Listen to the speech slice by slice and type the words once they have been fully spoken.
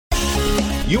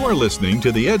You are listening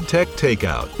to the EdTech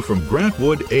Takeout from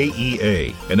Grantwood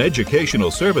AEA, an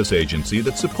educational service agency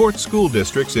that supports school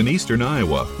districts in eastern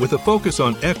Iowa with a focus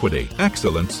on equity,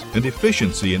 excellence, and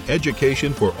efficiency in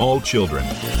education for all children.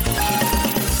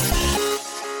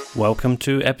 Welcome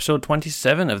to episode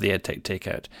 27 of the EdTech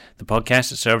Takeout, the podcast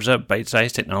that serves up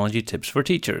bite-sized technology tips for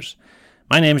teachers.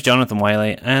 My name is Jonathan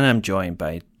Wiley, and I'm joined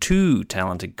by two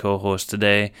talented co-hosts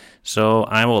today, so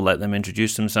I will let them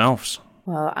introduce themselves.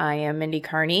 Well, I am Mindy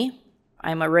Carney.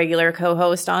 I'm a regular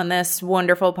co-host on this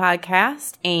wonderful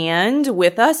podcast, and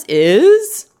with us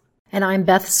is... And I'm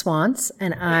Beth Swans,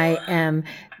 and I am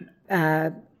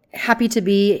happy to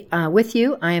be with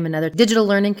you. I am another digital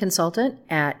learning consultant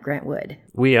at Grantwood.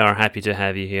 We are happy to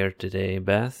have you here today,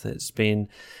 Beth. It's been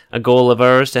a goal of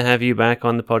ours to have you back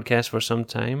on the podcast for some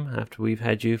time after we've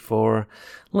had you for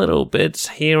little bits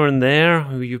here and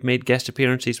there. You've made guest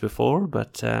appearances before,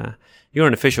 but you're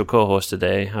an official co-host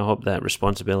today. I hope that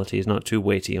responsibility is not too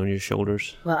weighty on your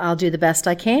shoulders. Well, I'll do the best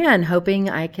I can, hoping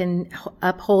I can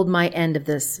uphold my end of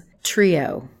this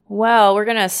trio. Well, we're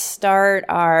going to start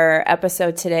our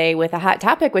episode today with a hot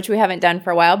topic, which we haven't done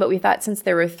for a while, but we thought since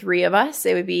there were three of us,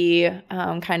 it would be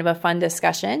kind of a fun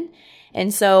discussion.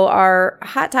 And so our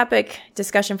hot topic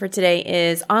discussion for today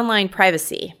is online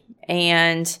privacy.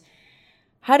 And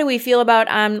how do we feel about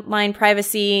online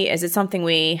privacy? Is it something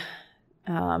we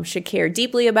should care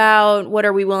deeply about? What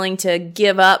are we willing to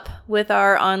give up with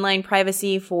our online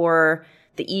privacy for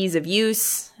the ease of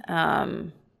use?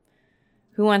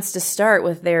 Who wants to start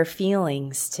with their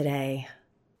feelings today?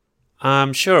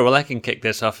 Sure. Well, I can kick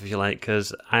this off if you like,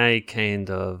 because I kind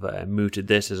of mooted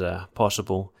this as a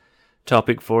possible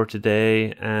topic for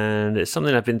today, and it's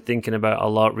something I've been thinking about a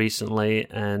lot recently,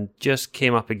 and just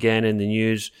came up again in the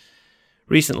news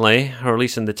recently, or at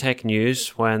least in the tech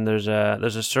news, when there's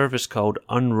a service called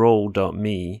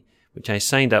Unroll.me, which I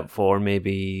signed up for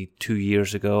maybe 2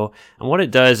 years ago. And what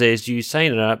it does is you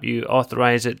sign it up, you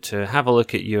authorize it to have a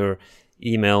look at your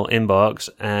email inbox,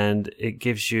 and it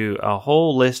gives you a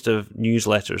whole list of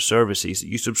newsletter services that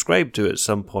you subscribe to at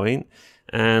some point,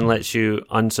 and lets you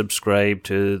unsubscribe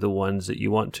to the ones that you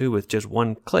want to with just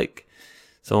one click.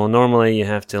 So normally you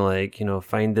have to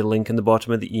find the link in the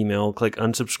bottom of the email, click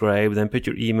unsubscribe, then put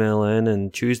your email in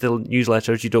and choose the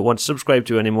newsletters you don't want to subscribe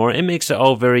to anymore. It makes it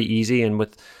all very easy, and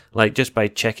with just by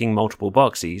checking multiple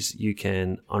boxes, you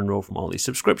can unroll from all these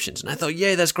subscriptions. And I thought,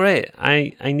 yeah, that's great.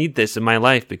 I need this in my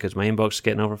life because my inbox is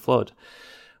getting overflowed.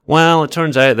 Well, it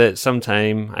turns out that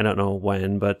sometime, I don't know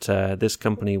when, but this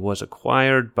company was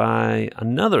acquired by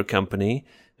another company,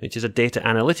 which is a data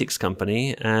analytics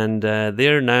company, and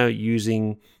they're now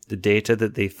using the data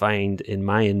that they find in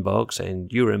my inbox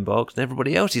and your inbox and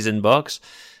everybody else's inbox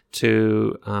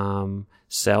to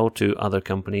sell to other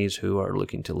companies who are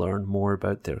looking to learn more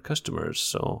about their customers.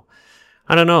 So,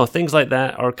 I don't know, things like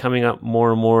that are coming up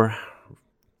more and more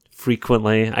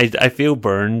frequently. I feel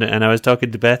burned, and I was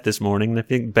talking to Beth this morning, and I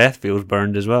think Beth feels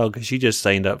burned as well, because she just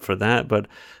signed up for that, but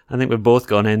I think we've both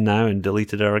gone in now and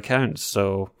deleted our accounts,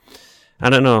 so I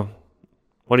don't know.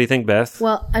 What do you think, Beth?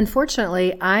 Well,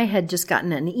 unfortunately, I had just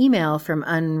gotten an email from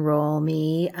Unroll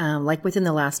Me, within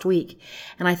the last week.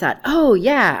 And I thought, oh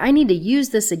yeah, I need to use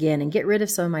this again and get rid of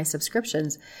some of my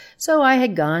subscriptions. So I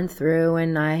had gone through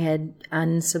and I had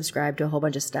unsubscribed to a whole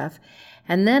bunch of stuff.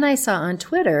 And then I saw on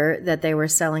Twitter that they were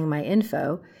selling my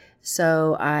info.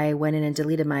 So I went in and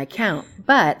deleted my account,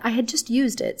 but I had just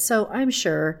used it. So I'm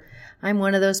sure I'm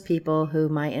one of those people who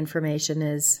my information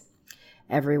is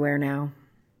everywhere now.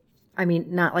 I mean,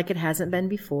 not like it hasn't been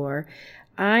before.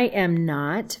 I am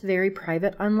not very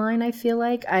private online, I feel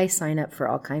like. I sign up for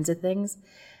all kinds of things.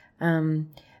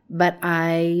 But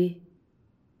I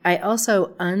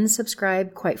also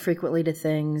unsubscribe quite frequently to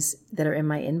things that are in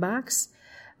my inbox.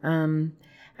 And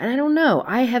I don't know.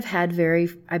 I've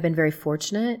been very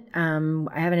fortunate. I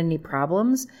haven't had any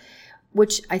problems,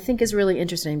 which I think is really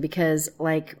interesting because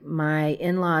my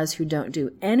in-laws who don't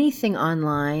do anything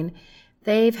online,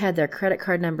 they've had their credit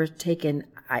card numbers taken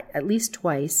at least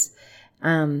twice.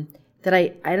 That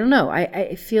I don't know.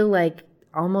 I feel like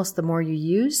almost the more you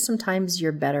use, sometimes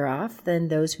you're better off than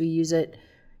those who use it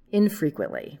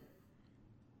infrequently.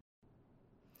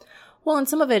 Well, and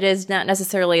some of it is not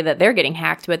necessarily that they're getting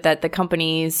hacked, but that the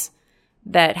companies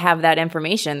that have that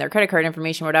information, their credit card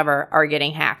information, whatever, are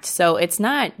getting hacked. So it's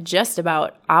not just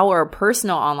about our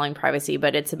personal online privacy,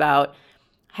 but it's about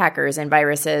hackers and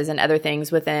viruses and other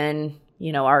things within,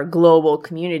 our global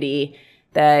community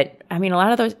that, a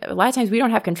lot of times we don't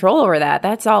have control over that.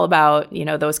 That's all about,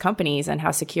 those companies and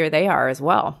how secure they are as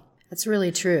well. That's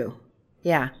really true.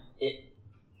 Yeah.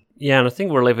 Yeah, and I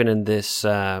think we're living in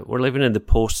the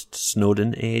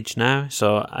post-Snowden age now.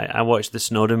 So I watched the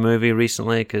Snowden movie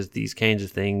recently because these kinds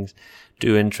of things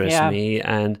do interest me.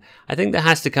 And I think there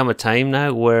has to come a time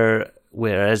now where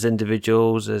as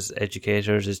individuals, as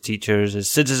educators, as teachers, as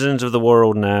citizens of the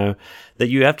world now, that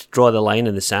you have to draw the line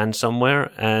in the sand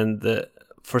somewhere. And that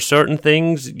for certain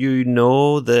things,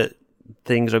 that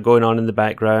things are going on in the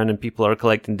background and people are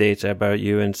collecting data about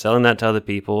you and selling that to other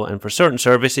people. And for certain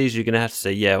services, you're going to have to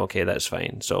say, yeah, okay, that's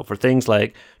fine. So for things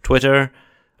like Twitter,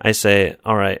 I say,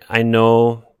 all right, I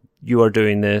know you are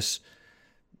doing this.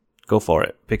 Go for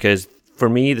it. Because for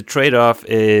me, the trade-off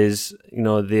is,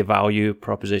 the value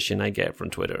proposition I get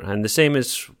from Twitter. And I'm going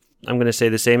to say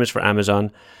the same is for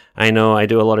Amazon. I know I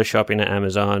do a lot of shopping at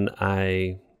Amazon.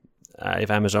 I have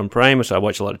Amazon Prime, so I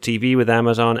watch a lot of TV with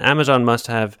Amazon. Amazon must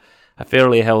have a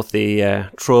fairly healthy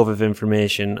trove of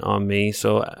information on me.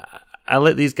 So I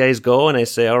let these guys go and I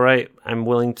say, all right, I'm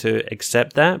willing to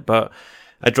accept that, but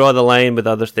I draw the line with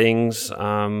other things.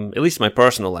 At least in my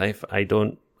personal life, I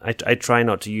try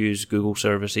not to use Google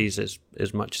services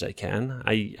as much as I can.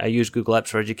 I use Google Apps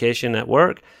for Education at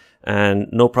work and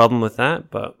no problem with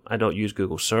that, but I don't use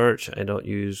Google Search. I don't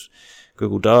use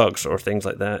Google Docs or things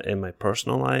like that in my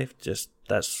personal life. Just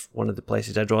that's one of the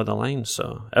places I draw the line.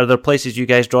 So are there places you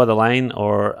guys draw the line,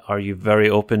 or are you very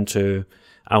open to,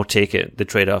 I'll take it, the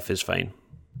trade-off is fine?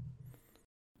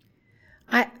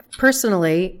 I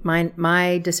personally,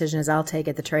 my decision is I'll take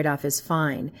it, the trade-off is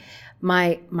fine.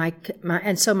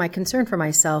 And so my concern for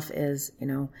myself is,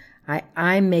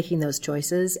 I'm making those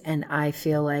choices and I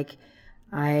feel like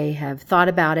I have thought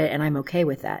about it and I'm okay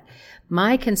with that.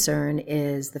 My concern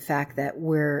is the fact that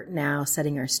we're now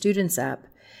setting our students up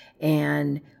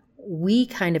and we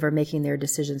kind of are making their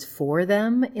decisions for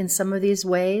them in some of these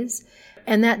ways.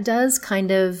 And that does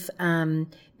kind of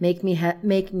make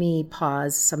me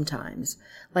pause sometimes.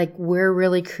 Like we're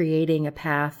really creating a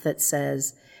path that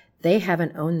says they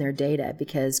haven't owned their data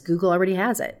because Google already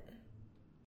has it.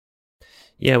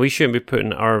 Yeah, we shouldn't be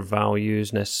putting our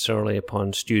values necessarily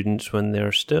upon students when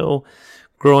they're still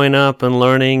growing up and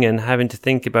learning and having to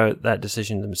think about that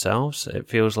decision themselves. It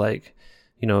feels like,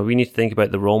 we need to think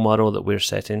about the role model that we're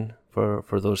setting for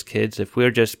those kids. If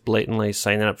we're just blatantly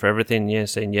signing up for everything,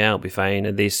 saying, yeah, I'll be fine,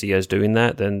 and they see us doing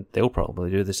that, then they'll probably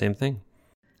do the same thing.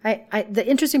 The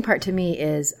interesting part to me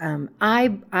is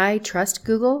I trust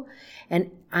Google, and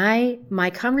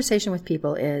my conversation with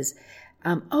people is,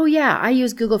 oh yeah, I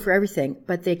use Google for everything,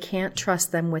 but they can't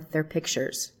trust them with their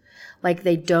pictures. Like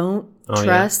they don't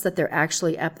trust that they're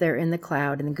actually up there in the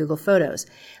cloud in the Google Photos.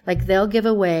 Like they'll give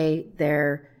away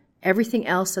their everything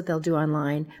else that they'll do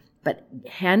online, but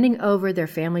handing over their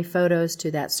family photos to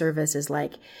that service is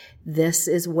like, this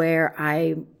is where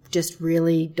I just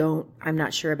really I'm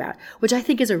not sure about, which I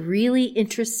think is a really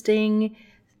interesting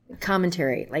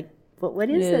commentary. Like, what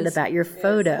is it about your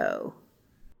photo?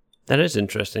 That is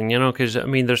interesting, because,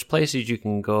 there's places you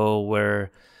can go where,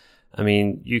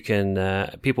 you can,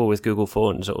 people with Google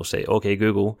phones that will say, okay,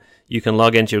 Google, you can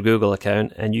log into your Google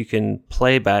account and you can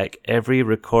play back every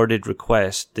recorded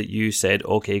request that you said,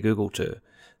 okay, Google to.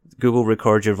 Google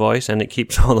records your voice and it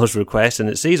keeps all those requests and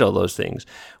it sees all those things.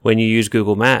 When you use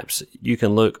Google Maps, you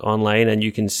can look online and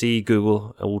you can see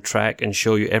Google will track and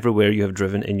show you everywhere you have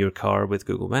driven in your car with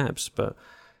Google Maps. But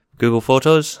Google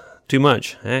Photos, too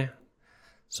much, eh?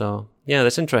 So, yeah,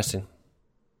 that's interesting.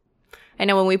 I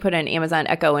know when we put an Amazon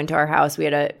Echo into our house, we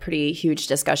had a pretty huge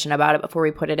discussion about it before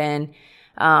we put it in,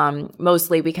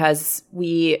 mostly because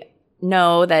we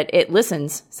know that it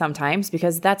listens sometimes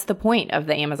because that's the point of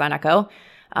the Amazon Echo.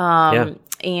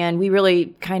 And we really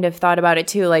kind of thought about it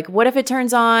too. Like, what if it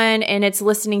turns on and it's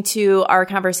listening to our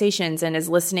conversations and is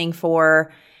listening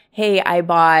for, hey, I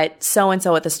bought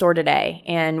so-and-so at the store today.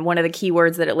 And one of the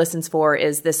keywords that it listens for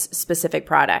is this specific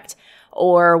product.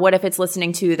 Or what if it's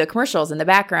listening to the commercials in the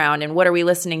background and what are we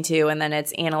listening to? And then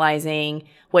it's analyzing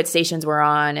what stations we're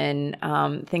on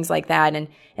and things like that. And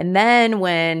then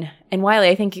and Wiley,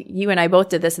 I think you and I both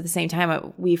did this at the same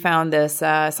time. We found this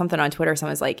something on Twitter.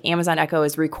 Someone's like, Amazon Echo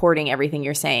is recording everything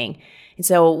you're saying. And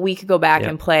so we could go back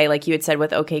and play, like you had said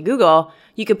with OK Google,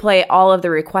 you could play all of the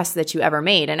requests that you ever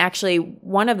made. And actually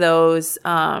one of those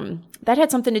that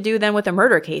had something to do then with a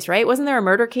murder case, right? Wasn't there a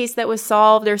murder case that was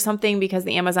solved or something because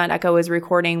the Amazon Echo is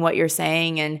recording what you're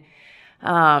saying? And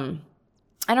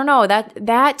I don't know,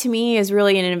 that to me is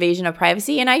really an invasion of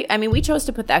privacy. And I mean, we chose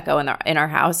to put the Echo in our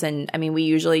house. And I mean, we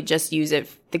usually just use it.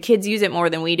 The kids use it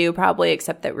more than we do probably,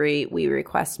 except that we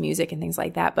request music and things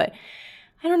like that. But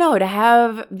I don't know, to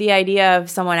have the idea of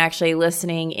someone actually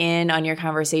listening in on your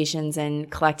conversations and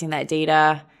collecting that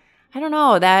data, I don't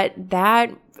know, that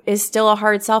is still a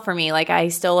hard sell for me. Like, I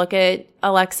still look at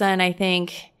Alexa and I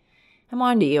think, I'm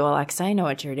on to you, Alexa. I know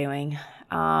what you're doing.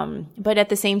 But at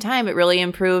the same time, it really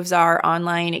improves our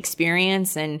online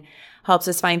experience and helps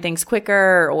us find things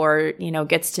quicker, or,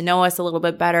 gets to know us a little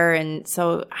bit better. And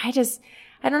so I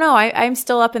don't know. I'm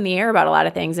still up in the air about a lot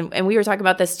of things. And we were talking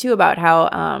about this too, about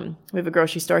how we have a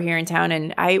grocery store here in town,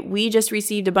 and we just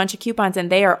received a bunch of coupons,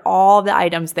 and they are all the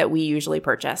items that we usually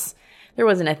purchase. There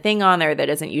wasn't a thing on there that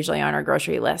isn't usually on our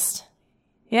grocery list.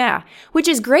 Yeah, which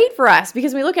is great for us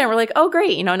because we look at it and we're like, oh,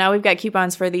 great. Now we've got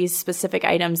coupons for these specific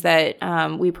items that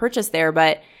we purchased there.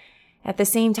 But at the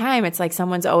same time, it's like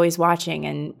someone's always watching,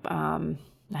 and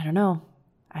I don't know.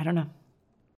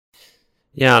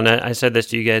 Yeah, and I said this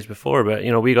to you guys before, but,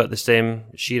 we got the same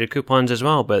sheet of coupons as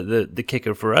well. But the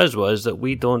kicker for us was that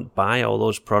we don't buy all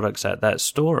those products at that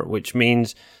store, which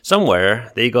means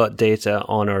somewhere they got data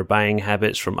on our buying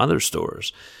habits from other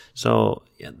stores. So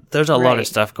there's a lot of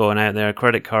stuff going out there.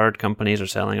 Credit card companies are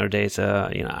selling our data.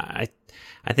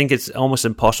 I think it's almost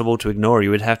impossible to ignore.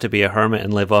 You would have to be a hermit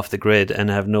and live off the grid and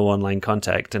have no online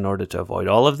contact in order to avoid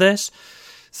all of this.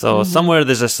 So somewhere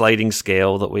there's a sliding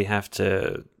scale that we have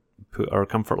to put our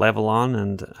comfort level on,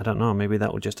 and I don't know, maybe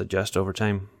that will just adjust over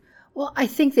time. Well, I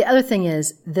think the other thing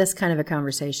is this kind of a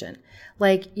conversation.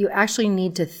 Like, you actually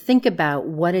need to think about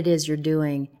what it is you're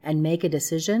doing and make a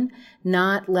decision,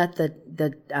 not let the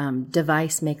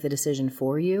device make the decision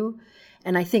for you.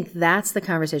 And I think that's the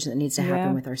conversation that needs to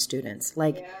happen with our students.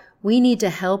 Like, we need to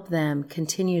help them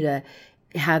continue to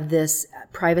have this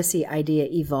privacy idea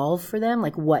evolve for them.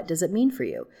 Like, what does it mean for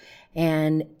you?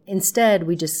 And instead,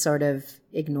 we just sort of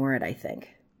ignore it, I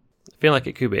think. I feel like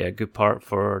it could be a good part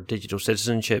for digital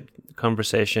citizenship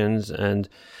conversations, and,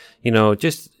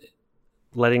 just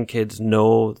letting kids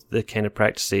know the kind of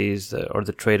practices or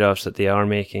the trade-offs that they are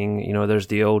making. There's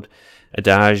the old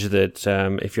adage that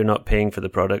if you're not paying for the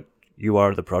product, you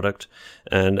are the product.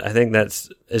 And I think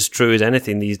that's as true as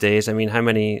anything these days. I mean, how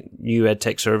many new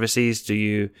edtech services do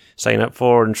you sign up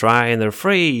for and try, and they're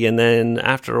free, and then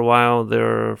after a while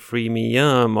they're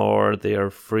freemium, or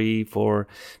they're free for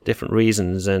different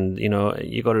reasons. And,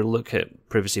 you got to look at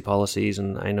privacy policies,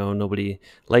 and I know nobody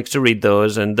likes to read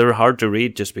those, and they're hard to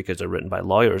read just because they're written by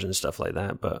lawyers and stuff like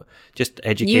that. But just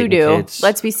educating kids. You do.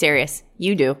 Let's be serious.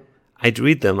 You do. I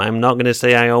read them. I'm not going to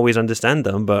say I always understand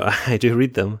them, but I do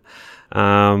read them.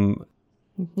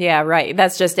 Yeah, right.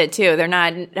 That's just it too. They're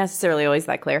not necessarily always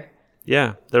that clear.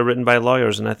 Yeah, they're written by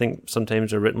lawyers, and I think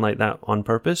sometimes they're written like that on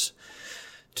purpose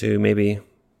to maybe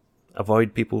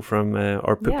avoid people from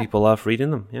or put people off reading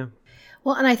them. Yeah.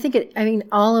 Well, and I think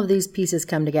all of these pieces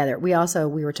come together. We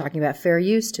were talking about fair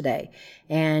use today,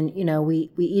 and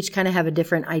we each kind of have a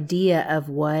different idea of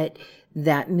what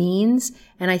that means.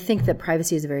 And I think that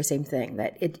privacy is the very same thing,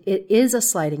 that it is a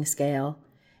sliding scale,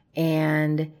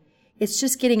 and it's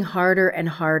just getting harder and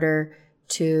harder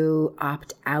to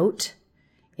opt out,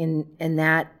 and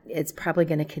that it's probably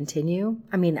going to continue.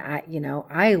 I mean,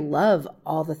 I love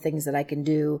all the things that I can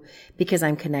do because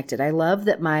I'm connected. I love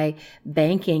that my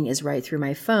banking is right through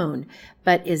my phone,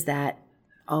 but is that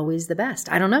always the best?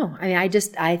 I don't know. I mean,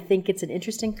 I think it's an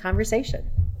interesting conversation.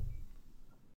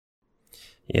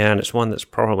 Yeah, and it's one that's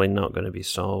probably not going to be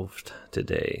solved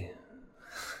today.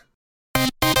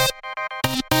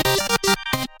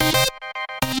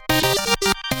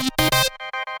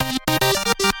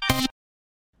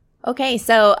 Okay,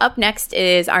 so up next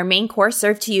is our main course,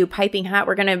 served to you piping hot.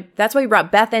 That's why we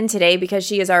brought Beth in today, because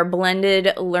she is our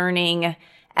blended learning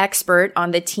expert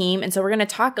on the team. And so we're going to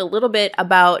talk a little bit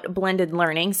about blended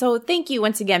learning. So thank you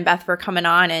once again, Beth, for coming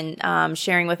on and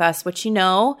sharing with us what you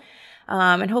know,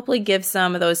 and hopefully give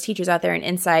some of those teachers out there an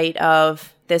insight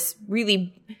of this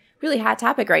really, really hot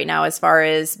topic right now as far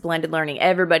as blended learning.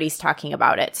 Everybody's talking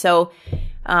about it. So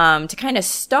to kind of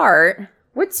start,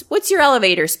 what's your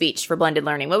elevator speech for blended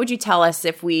learning? What would you tell us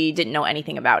if we didn't know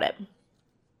anything about it?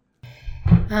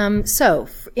 So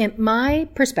in my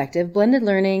perspective, blended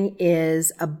learning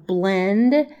is a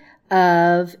blend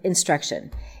of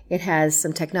instruction. It has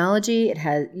some technology,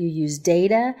 you use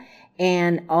data,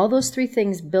 and all those three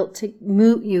things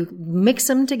you mix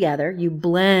them together, you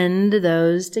blend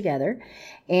those together.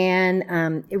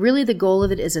 And really the goal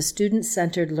of it is a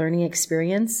student-centered learning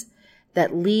experience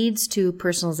that leads to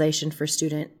personalization for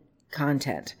student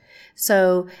content.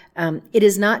 So it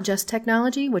is not just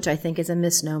technology, which I think is a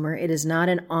misnomer. It is not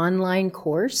an online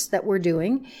course that we're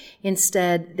doing.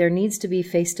 Instead, there needs to be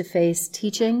face-to-face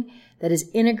teaching that is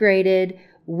integrated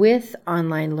with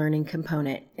online learning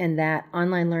component. And that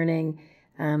online learning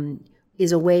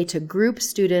is a way to group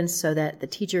students so that the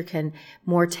teacher can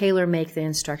more tailor make the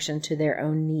instruction to their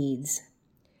own needs.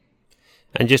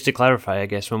 And just to clarify, I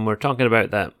guess, when we're talking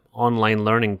about that online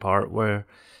learning part, where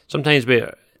sometimes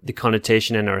the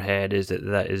connotation in our head is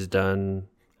that is done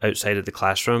outside of the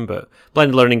classroom, but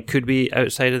blended learning could be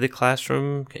outside of the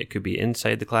classroom. It could be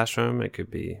inside the classroom. It could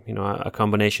be, a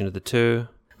combination of the two.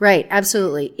 Right.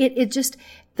 Absolutely. It just,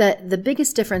 the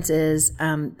biggest difference is,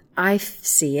 I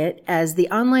see it as the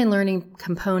online learning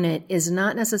component is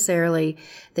not necessarily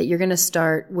that you're going to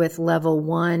start with level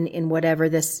 1 in whatever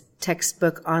this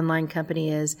textbook online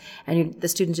company is, and the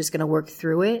student's just going to work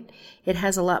through it. It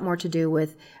has a lot more to do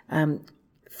with,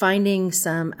 finding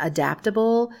some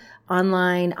adaptable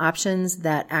online options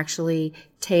that actually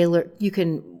tailor,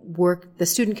 the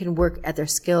student can work at their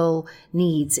skill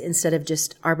needs instead of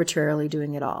just arbitrarily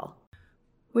doing it all.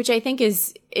 Which I think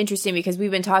is interesting because we've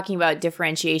been talking about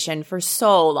differentiation for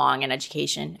so long in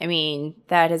education. I mean,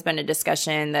 that has been a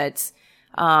discussion that's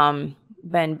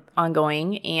been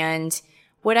ongoing. And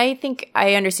what I think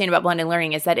I understand about blended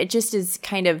learning is that it just is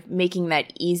kind of making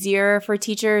that easier for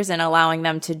teachers and allowing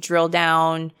them to drill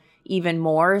down even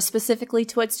more specifically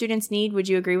to what students need. Would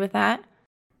you agree with that?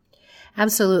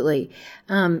 Absolutely.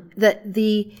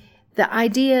 The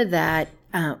idea that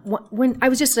when I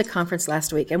was just at a conference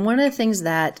last week, and one of the things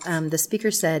that the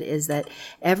speaker said is that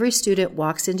every student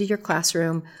walks into your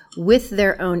classroom with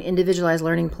their own individualized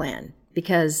learning plan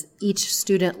because each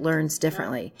student learns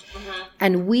differently.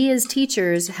 And we as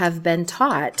teachers have been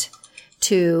taught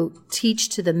to teach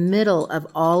to the middle of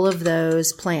all of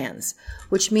those plans,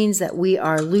 which means that we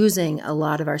are losing a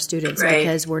lot of our students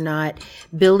because we're not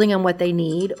building on what they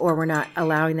need or we're not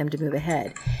allowing them to move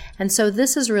ahead. And so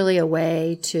this is really a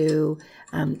way to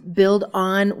build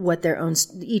on what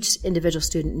each individual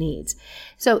student needs.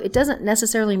 So it doesn't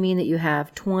necessarily mean that you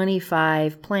have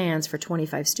 25 plans for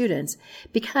 25 students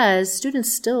because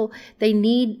students still, they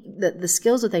need the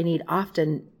skills that they need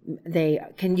often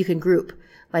you can group.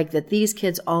 Like that these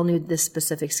kids all need this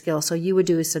specific skill. So you would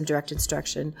do some direct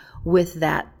instruction with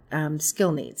that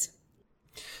skill needs.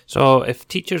 So if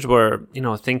teachers were,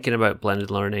 thinking about blended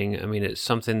learning, I mean, it's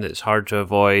something that's hard to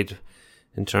avoid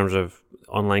in terms of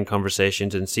online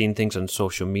conversations and seeing things on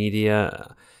social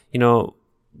media.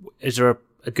 Is there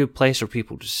a good place for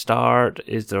people to start?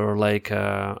 Is there like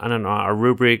a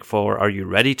rubric for are you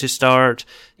ready to start?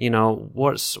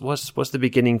 What's the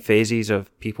beginning phases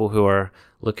of people who are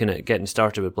looking at getting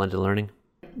started with blended learning?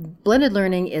 Blended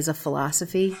learning is a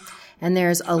philosophy, and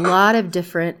there's a lot of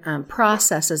different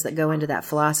processes that go into that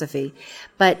philosophy.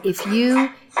 But if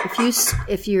your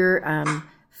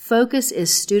focus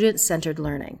is student-centered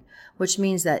learning, which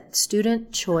means that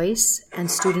student choice and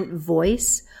student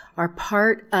voice are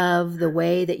part of the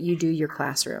way that you do your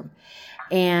classroom.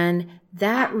 And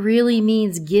that really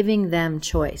means giving them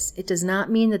choice. It does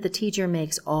not mean that the teacher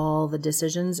makes all the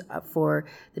decisions for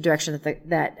the direction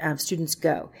that students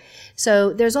go.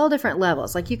 So there's all different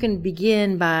levels. Like you can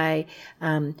begin by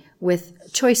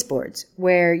with choice boards,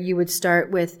 where you would start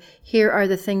with, here are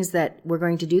the things that we're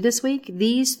going to do this week.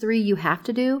 These 3 you have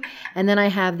to do. And then I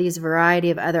have these variety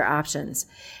of other options.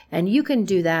 And you can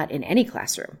do that in any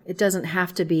classroom. It doesn't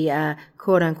have to be a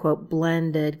quote unquote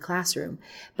blended classroom.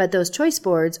 But those choice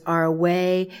boards are a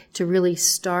way to really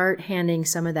start handing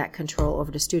some of that control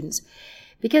over to students.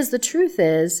 Because the truth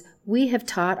is, we have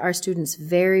taught our students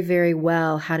very, very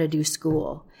well how to do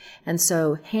school. And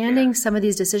so handing some of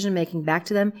these decision making back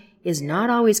to them is not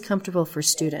always comfortable for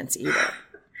students either.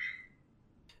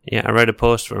 Yeah, I read a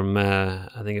post from, I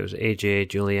think it was AJ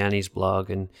Giuliani's blog,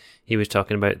 and he was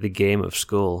talking about the game of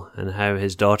school and how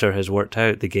his daughter has worked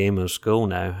out the game of school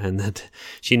now, and that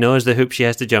she knows the hoop she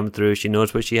has to jump through, she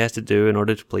knows what she has to do in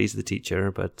order to please the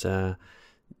teacher, but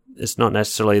it's not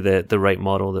necessarily the right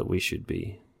model that we should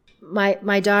be.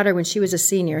 My daughter, when she was a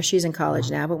senior, she's in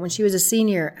college now, but when she was a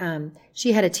senior,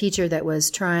 she had a teacher that was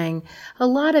trying a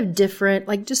lot of different,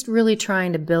 like just really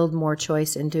trying to build more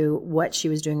choice into what she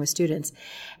was doing with students.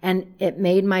 And it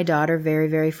made my daughter very,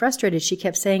 very frustrated. She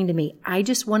kept saying to me, I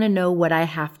just want to know what I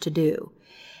have to do.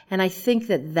 And I think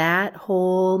that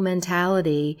whole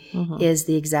mentality is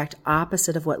the exact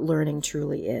opposite of what learning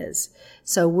truly is.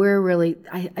 So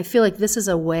I feel like this is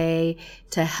a way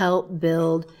to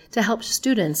help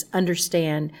students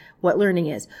understand what learning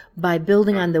is by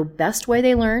building on the best way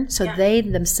they learn, so they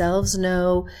themselves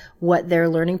know what their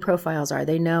learning profiles are.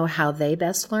 They know how they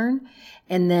best learn.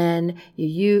 And then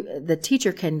the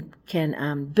teacher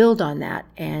can build on that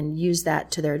and use that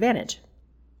to their advantage.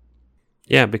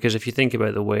 Yeah, because if you think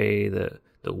about the way that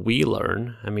we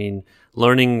learn, I mean,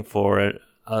 learning for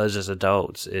us as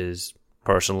adults is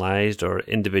personalized or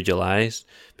individualized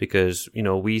because,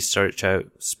 we search out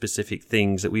specific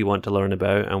things that we want to learn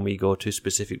about and we go to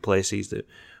specific places that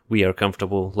we are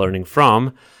comfortable learning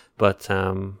from. but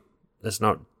that's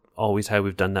not always how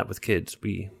we've done that with kids.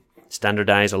 We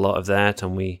standardize a lot of that,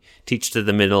 and we teach to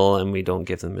the middle, and we don't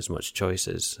give them as much choice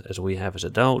as we have as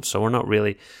adults. So we're not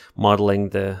really modeling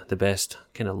the best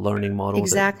kind of learning model.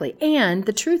 Exactly. And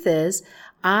the truth is,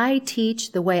 I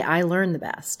teach the way I learn the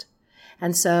best.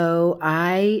 And so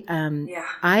I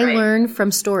learn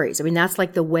from stories. I mean, that's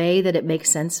like the way that it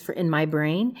makes sense in my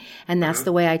brain. And that's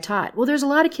the way I taught. Well, there's a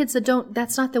lot of kids that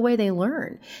that's not the way they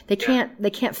learn. They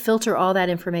can't filter all that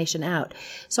information out.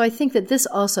 So I think that this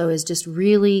also is just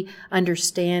really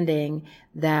understanding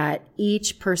that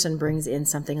each person brings in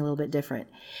something a little bit different.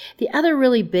 The other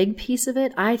really big piece of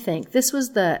it, I think, this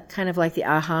was the kind of like the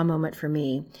aha moment for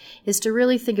me, is to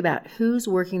really think about who's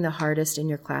working the hardest in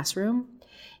your classroom.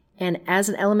 And as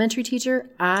an elementary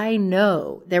teacher, I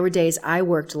know there were days I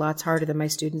worked lots harder than my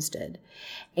students did.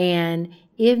 And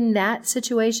in that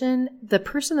situation, the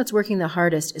person that's working the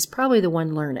hardest is probably the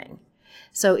one learning.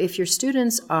 So if your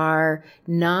students are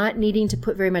not needing to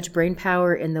put very much brain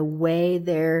power in the way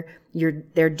they're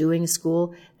doing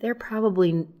school,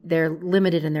 they're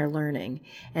limited in their learning.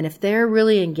 And if they're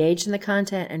really engaged in the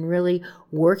content and really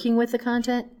working with the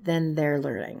content, then they're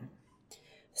learning.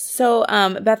 So,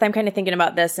 Beth, I'm kind of thinking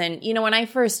about this. And, when I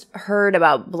first heard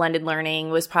about blended learning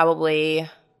was probably,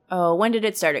 when did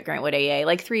it start at Grantwood AA?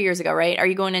 Like 3 years ago, right? Are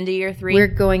you going into year 3? We're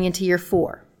going into year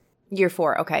 4. Year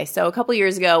 4. Okay. So a couple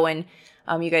years ago when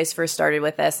you guys first started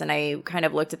with this, and I kind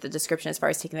of looked at the description as far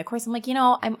as taking the course, I'm like,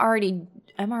 I'm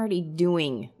already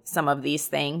doing some of these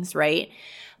things, right?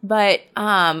 But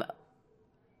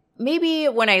maybe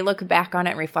when I look back on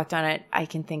it and reflect on it, I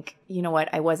can think,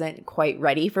 I wasn't quite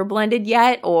ready for blended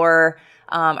yet, or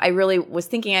I really was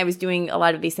thinking I was doing a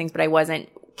lot of these things, but I wasn't.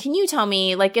 Can you tell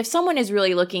me, like, if someone is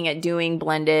really looking at doing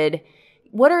blended,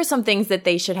 what are some things that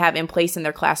they should have in place in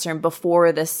their classroom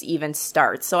before this even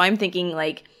starts? So I'm thinking,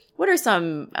 like, what are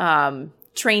some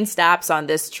train stops on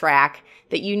this track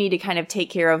that you need to kind of take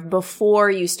care of before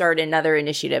you start another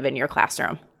initiative in your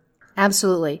classroom?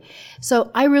 Absolutely.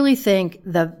 So I really think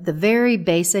the very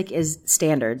basic is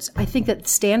standards. I think that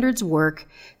standards work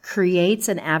creates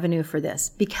an avenue for this,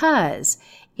 because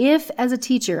if as a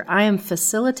teacher I am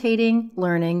facilitating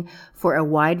learning for a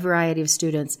wide variety of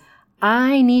students,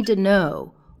 I need to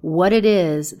know what it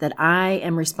is that I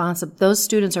am responsible, those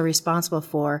students are responsible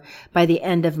for by the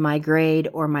end of my grade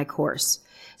or my course.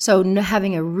 So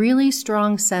having a really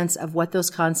strong sense of what those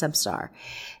concepts are.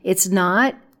 It's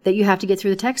not that you have to get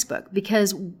through the textbook,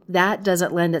 because that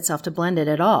doesn't lend itself to blended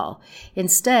at all.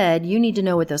 Instead, you need to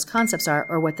know what those concepts are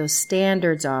or what those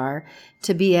standards are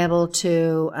to be able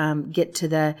to get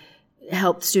to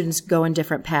help students go in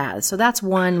different paths. So that's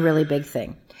one really big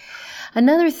thing.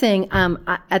 Another thing,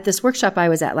 at this workshop I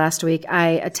was at last week, I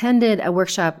attended a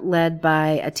workshop led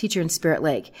by a teacher in Spirit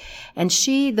Lake. And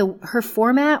her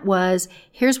format was,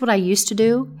 here's what I used to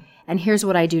do, and here's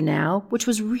what I do now, which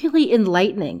was really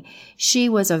enlightening. She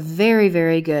was a very,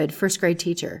 very good first grade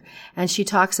teacher, and she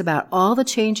talks about all the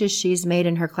changes she's made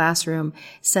in her classroom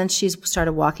since she's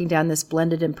started walking down this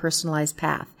blended and personalized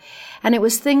path. And it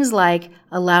was things like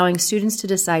allowing students to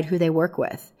decide who they work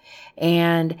with,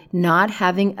 and not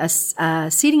having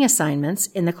seating assignments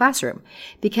in the classroom.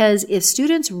 Because if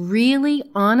students really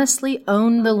honestly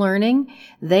own the learning,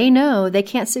 they know they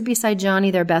can't sit beside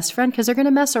Johnny, their best friend, because they're going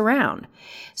to mess around.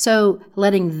 So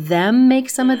letting them make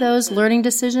some of those learning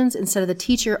decisions instead of the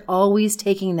teacher always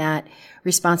taking that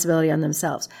responsibility on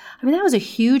themselves. I mean, that was a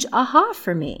huge aha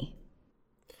for me.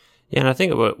 Yeah, and I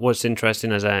think what's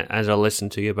interesting as I listen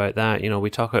to you about that, we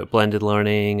talk about blended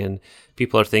learning and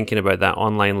people are thinking about that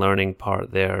online learning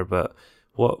part there, but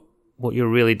what you're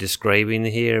really describing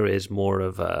here is more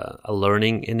of a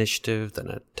learning initiative than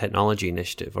a technology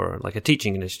initiative, or like a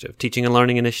teaching initiative, teaching and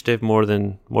learning initiative more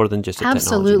than just a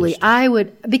Absolutely. technology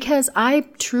initiative. Because I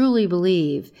truly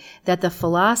believe that the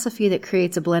philosophy that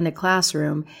creates a blended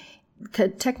classroom,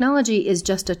 technology is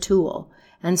just a tool.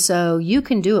 And so you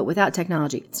can do it without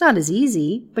technology. It's not as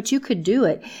easy, but you could do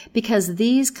it, because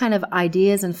these kind of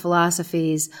ideas and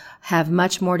philosophies have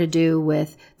much more to do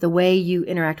with the way you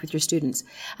interact with your students.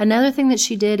 Another thing that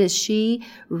she did is she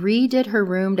redid her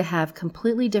room to have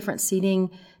completely different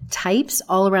seating types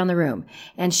all around the room.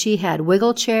 And she had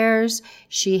wiggle chairs,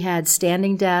 she had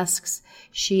standing desks,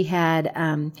 she had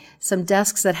some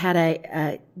desks that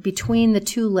had between the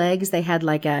two legs, they had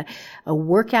like a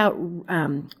workout,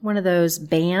 one of those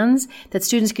bands that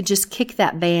students could just kick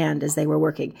that band as they were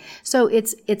working. So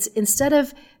it's instead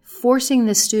of forcing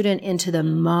the student into the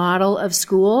model of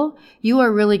school, you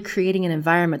are really creating an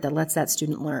environment that lets that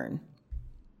student learn.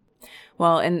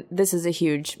 Well, and this is a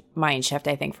huge mind shift,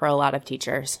 I think, for a lot of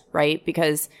teachers, right?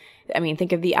 Because, I mean,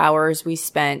 think of the hours we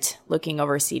spent looking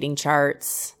over seating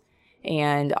charts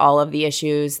and all of the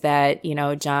issues that,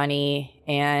 Johnny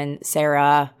and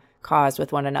Sarah caused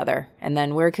with one another. And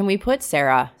then where can we put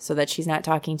Sarah so that she's not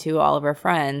talking to all of her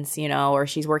friends, or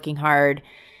she's working hard.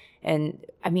 And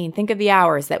I mean, think of the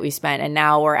hours that we spent, and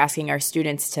now we're asking our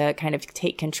students to kind of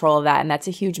take control of that. And that's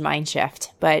a huge mind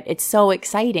shift, but it's so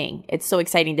exciting. It's so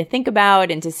exciting to think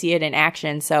about and to see it in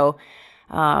action. So,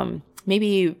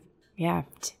 maybe,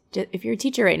 if you're a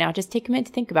teacher right now, just take a minute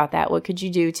to think about that. What could you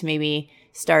do to maybe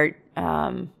start,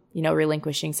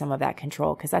 relinquishing some of that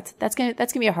control? Cause that's going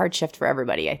to be a hard shift for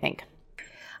everybody, I think.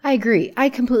 I agree. I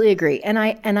completely agree. And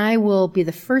I will be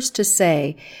the first to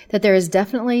say that there is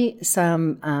definitely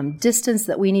some distance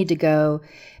that we need to go,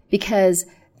 because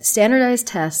standardized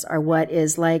tests are what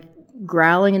is like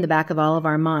growling in the back of all of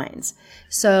our minds.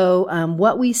 So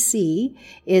what we see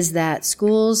is that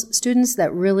students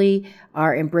that really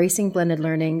are embracing blended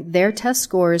learning, their test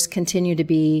scores continue to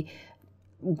be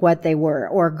what they were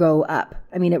or go up.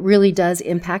 I mean, it really does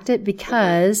impact it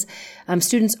because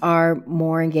students are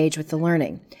more engaged with the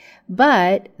learning.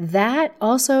 But that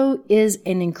also is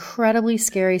an incredibly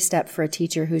scary step for a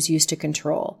teacher who's used to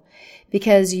control,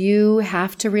 because you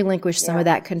have to relinquish some of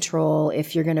that control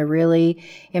if you're going to really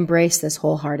embrace this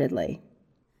wholeheartedly.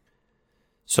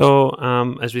 So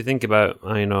as we think about,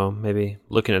 maybe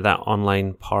looking at that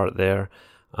online part there,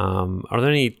 are there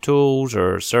any tools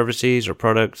or services or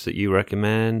products that you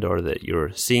recommend or that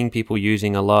you're seeing people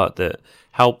using a lot that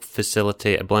help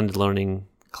facilitate a blended learning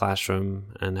classroom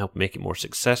and help make it more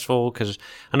successful? Because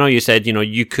I know you said,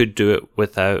 you could do it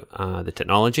without the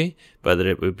technology, but that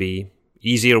it would be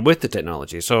easier with the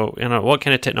technology. So, what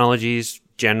kind of technologies,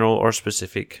 general or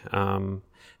specific,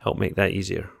 help make that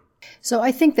easier? So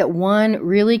I think that one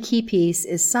really key piece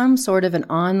is some sort of an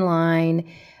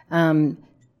online,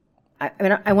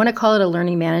 I want to call it a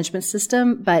learning management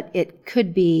system, but it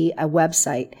could be a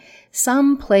website,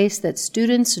 some place that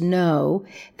students know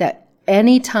that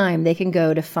anytime they can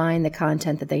go to find the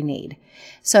content that they need.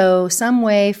 So some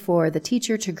way for the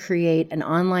teacher to create an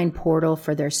online portal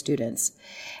for their students.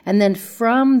 And then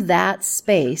from that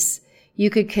space, you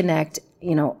could connect,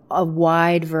 a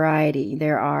wide variety.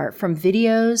 There are from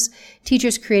videos,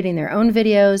 teachers creating their own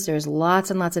videos. There's lots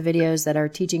and lots of videos that are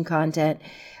teaching content.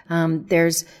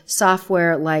 There's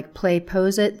software like Play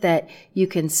Pose It that you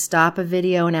can stop a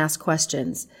video and ask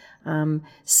questions.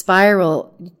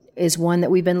 Spiral is one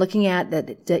that we've been looking at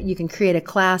that you can create a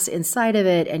class inside of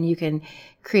it, and you can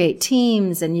create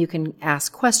teams, and you can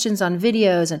ask questions on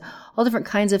videos and all different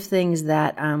kinds of things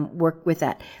that work with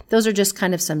that. Those are just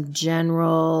kind of some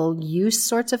general use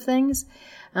sorts of things.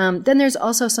 Then there's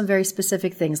also some very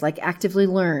specific things like Actively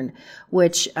Learn,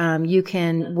 which you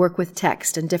can work with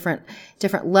text and different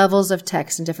levels of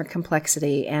text and different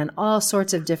complexity and all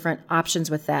sorts of different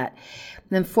options with that.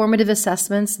 And then formative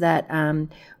assessments that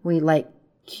we like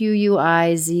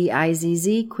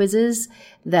QUIZIZZ quizzes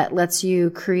that lets you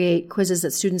create quizzes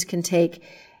that students can take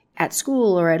at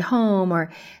school or at home,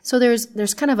 or so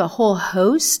there's kind of a whole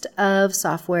host of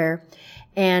software,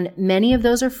 and many of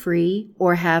those are free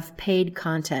or have paid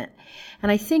content.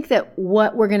 And I think that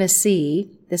what we're going to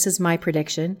see, this is my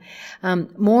prediction,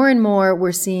 more and more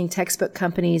we're seeing textbook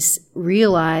companies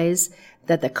realize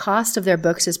that the cost of their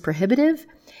books is prohibitive,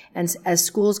 and as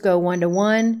schools go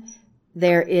one-to-one,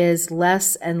 there is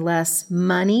less and less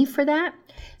money for that.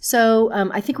 So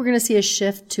I think we're going to see a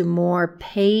shift to more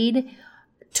paid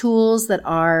tools that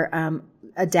are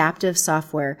adaptive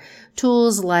software.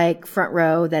 Tools like Front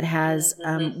Row that has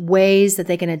ways that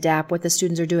they can adapt what the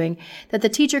students are doing, that the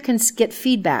teacher can get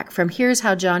feedback from, here's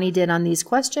how Johnny did on these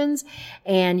questions,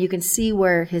 and you can see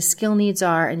where his skill needs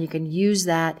are, and you can use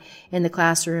that in the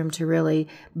classroom to really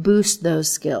boost those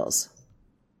skills.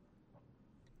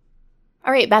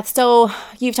 All right, Beth, so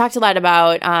you've talked a lot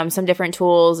about some different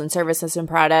tools and services and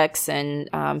products and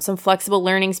some flexible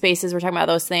learning spaces. We're talking about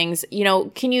those things.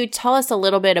 Can you tell us a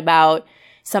little bit about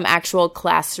some actual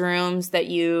classrooms that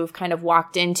you've kind of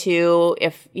walked into?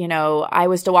 If, I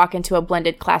was to walk into a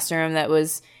blended classroom that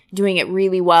was doing it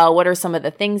really well, what are some of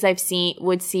the things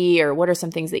would see, or what are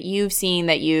some things that you've seen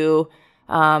that you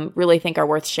really think are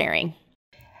worth sharing?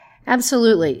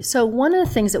 Absolutely. So one of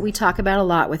the things that we talk about a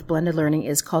lot with blended learning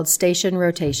is called station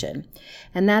rotation.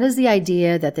 And that is the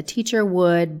idea that the teacher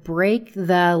would break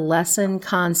the lesson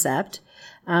concept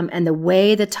and the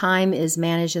way the time is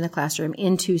managed in the classroom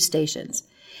into stations.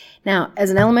 Now,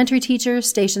 as an elementary teacher,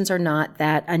 stations are not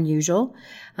that unusual.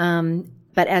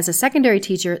 But as a secondary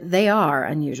teacher, they are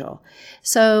unusual.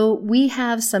 So we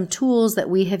have some tools that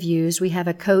we have used. We have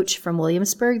a coach from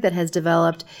Williamsburg that has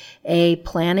developed a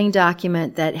planning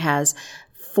document that has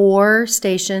 4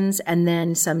 stations and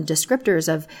then some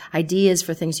descriptors of ideas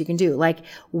for things you can do. Like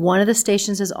one of the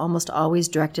stations is almost always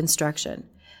direct instruction.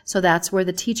 So that's where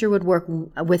the teacher would work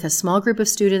with a small group of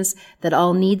students that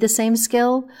all need the same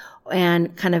skill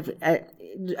and kind of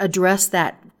address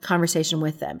that conversation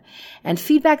with them. And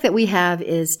feedback that we have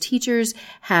is teachers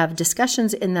have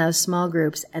discussions in those small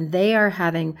groups, and they are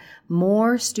having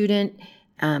more student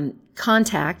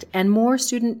contact and more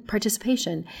student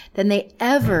participation than they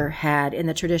ever had in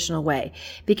the traditional way.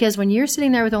 Because when you're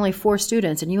sitting there with only 4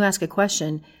 students and you ask a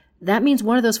question, that means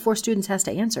one of those 4 students has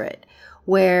to answer it.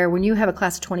 Where when you have a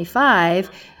class of 25,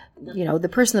 the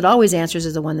person that always answers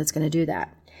is the one that's going to do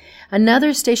that.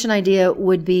 Another station idea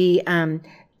would be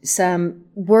some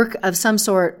work of some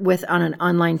sort on an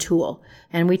online tool.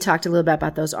 And we talked a little bit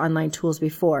about those online tools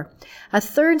before. A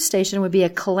third station would be a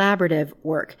collaborative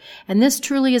work. And this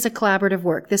truly is a collaborative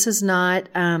work. This is not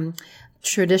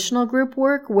traditional group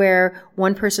work where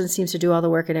one person seems to do all the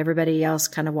work and everybody else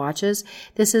kind of watches.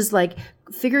 This is like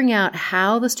figuring out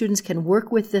how the students can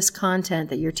work with this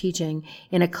content that you're teaching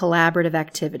in a collaborative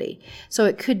activity. So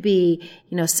it could be,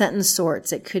 sentence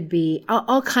sorts. It could be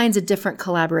all kinds of different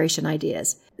collaboration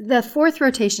ideas. The fourth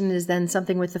rotation is then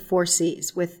something with the 4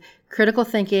 C's, with critical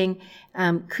thinking,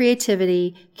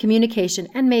 creativity, communication,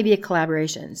 and maybe a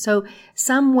collaboration. So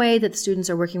some way that the students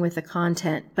are working with the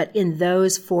content, but in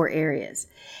those 4 areas.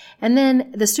 And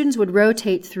then the students would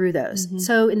rotate through those. Mm-hmm.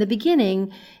 So in the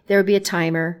beginning, there would be a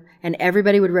timer, and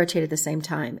everybody would rotate at the same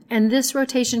time. And this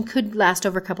rotation could last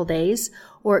over a couple days,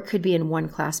 or it could be in one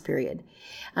class period.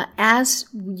 As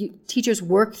teachers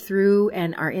work through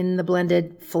and are in the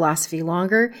blended philosophy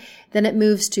longer, then it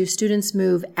moves to students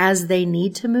move as they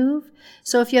need to move.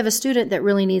 So if you have a student that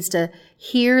really needs to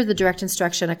hear the direct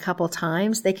instruction a couple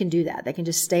times, they can do that. They can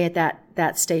just stay at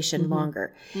that station mm-hmm.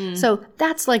 longer. Mm. So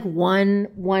that's like one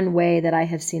way that I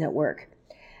have seen it work.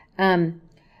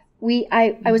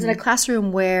 I was in a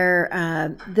classroom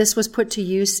where this was put to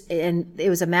use, and it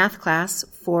was a math class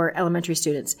for elementary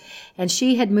students. And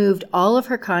she had moved all of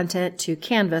her content to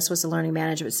Canvas, was the learning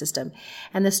management system.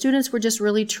 And the students were just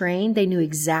really trained. They knew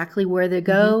exactly where to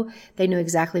go. Mm-hmm. They knew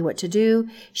exactly what to do.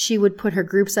 She would put her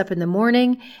groups up in the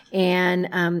morning and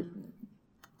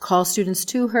call students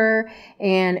to her,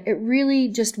 and it really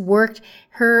just worked.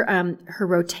 Her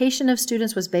rotation of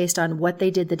students was based on what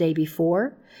they did the day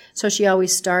before. So she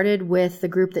always started with the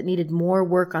group that needed more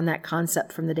work on that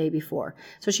concept from the day before.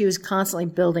 So she was constantly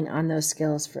building on those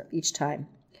skills for each time.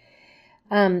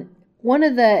 One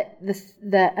of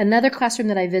another classroom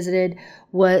that I visited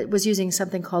was using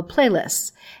something called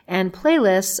playlists. And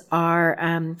playlists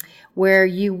are where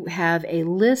you have a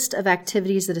list of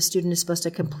activities that a student is supposed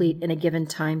to complete in a given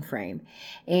time frame.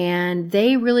 And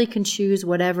they really can choose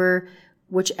whichever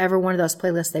one of those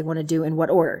playlists they want to do in what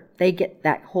order. They get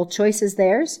that whole choice is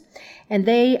theirs. And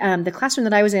the classroom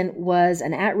that I was in was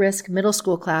an at-risk middle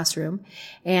school classroom.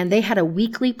 And they had a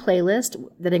weekly playlist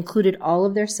that included all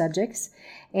of their subjects.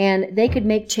 And they could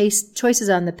make choices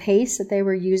on the pace that they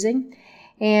were using.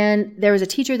 And there was a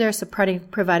teacher there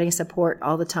providing support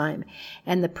all the time.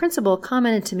 And the principal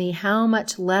commented to me how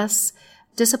much less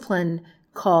discipline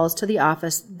calls to the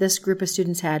office this group of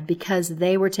students had because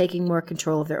they were taking more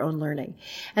control of their own learning.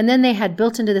 And then they had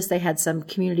built into this, they had some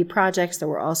community projects that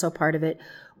were also part of it,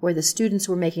 where the students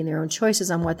were making their own choices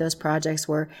on what those projects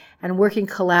were and working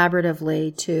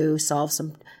collaboratively to solve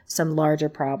some larger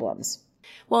problems.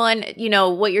 Well, and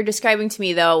what you're describing to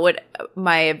me, though, what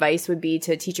my advice would be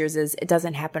to teachers is it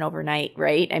doesn't happen overnight,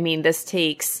 right? I mean, this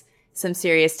takes some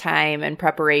serious time and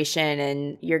preparation,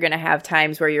 and you're going to have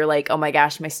times where you're like, oh my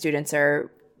gosh, my students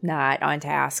are not on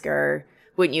task. Or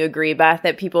wouldn't you agree, Beth,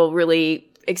 that people really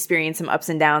experience some ups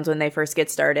and downs when they first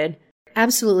get started?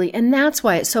 Absolutely. And that's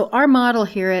why. So our model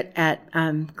here at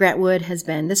Grant Wood has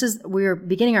been, we're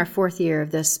beginning our 4th year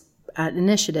of this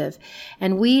initiative,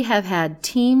 and we have had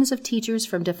teams of teachers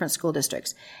from different school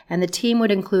districts. And the team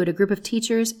would include a group of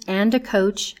teachers and a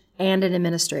coach and an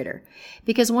administrator.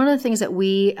 Because one of the things that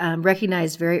we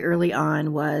recognized very early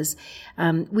on was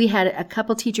we had a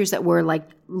couple teachers that were like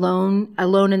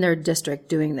alone in their district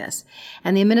doing this.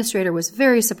 And the administrator was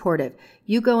very supportive.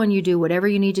 You go and you do whatever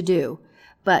you need to do,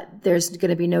 but there's going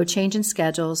to be no change in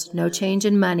schedules, no change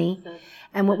in money.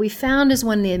 And what we found is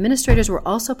when the administrators were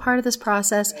also part of this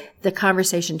process, the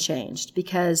conversation changed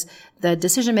because the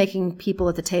decision-making people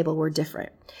at the table were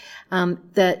different.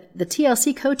 The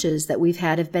TLC coaches that we've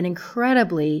had have been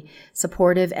incredibly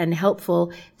supportive and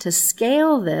helpful to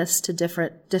scale this to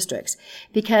different districts.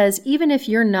 Because even if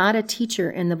you're not a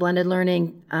teacher in the blended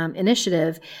learning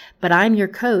initiative, but I'm your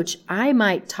coach, I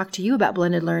might talk to you about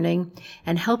blended learning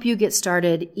and help you get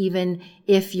started even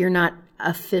if you're not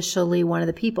officially one of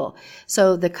the people.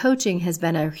 So the coaching has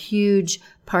been a huge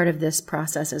part of this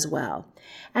process as well.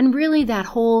 And really that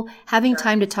whole having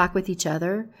time to talk with each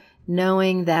other,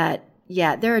 knowing that,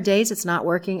 yeah, there are days it's not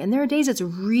working and there are days it's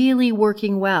really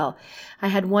working well. I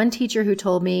had one teacher who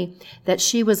told me that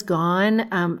she was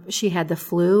gone. She had the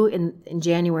flu in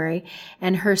January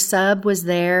and her sub was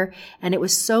there and it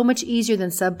was so much easier than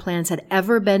sub plans had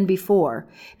ever been before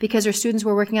because her students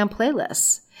were working on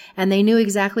playlists and they knew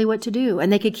exactly what to do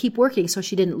and they could keep working so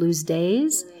she didn't lose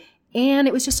days. And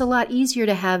it was just a lot easier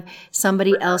to have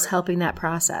somebody else helping that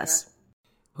process.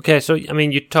 Okay, so, I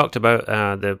mean, you talked about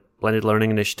the Blended Learning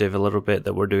Initiative a little bit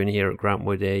that we're doing here at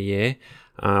Grantwood AEA.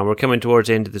 We're coming towards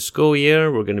the end of the school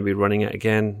year. We're going to be running it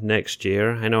again next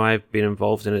year. I know I've been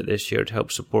involved in it this year to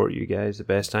help support you guys the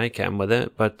best I can with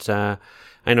it, but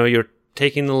I know you're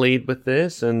taking the lead with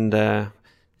this and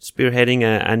spearheading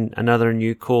another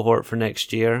new cohort for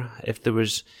next year. If there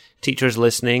was teachers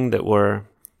listening that were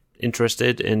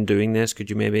interested in doing this,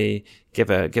 could you maybe give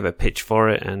a pitch for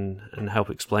it and help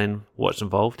explain what's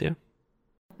involved here?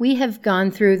 We have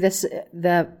gone through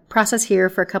the process here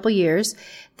for a couple years.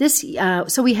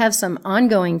 So we have some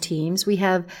ongoing teams. We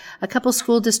have a couple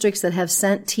school districts that have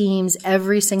sent teams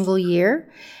every single year,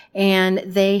 and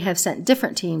they have sent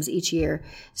different teams each year.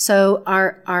 So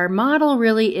our model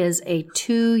really is a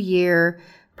 2-year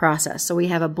process. So we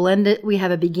have a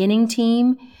beginning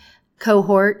team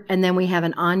cohort, and then we have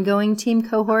an ongoing team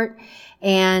cohort.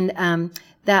 And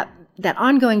that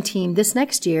ongoing team this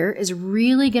next year is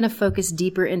really going to focus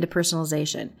deeper into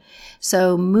personalization.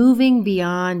 So moving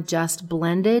beyond just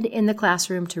blended in the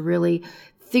classroom to really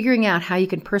figuring out how you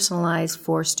can personalize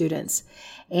for students.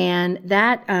 And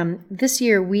that this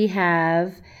year we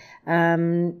have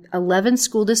 11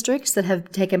 school districts that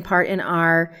have taken part in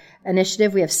our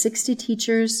initiative. We have 60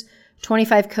 teachers,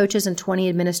 25 coaches, and 20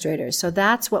 administrators. So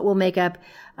that's what will make up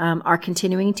our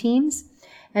continuing teams.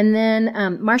 And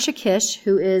then Marcia Kish,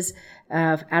 who is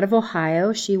out of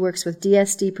Ohio, she works with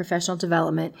DSD Professional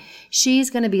Development. She's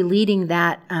going to be leading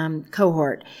that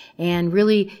cohort and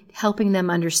really helping them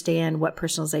understand what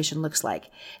personalization looks like.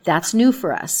 That's new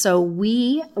for us. So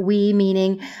we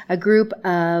meaning a group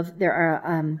of 8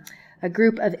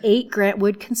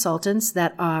 Grantwood consultants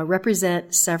that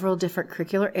represent several different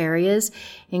curricular areas,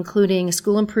 including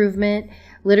school improvement,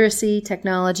 literacy,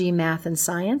 technology, math, and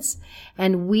science.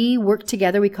 And we work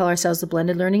together. We call ourselves the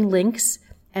Blended Learning Links.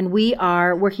 And we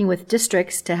are working with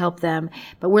districts to help them,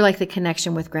 but we're like the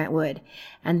connection with Grantwood.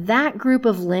 And that group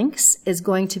of links is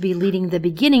going to be leading the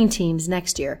beginning teams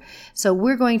next year. So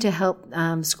we're going to help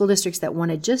school districts that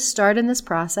want to just start in this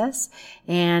process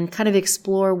and kind of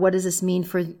explore what does this mean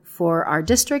for our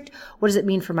district? What does it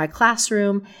mean for my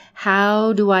classroom?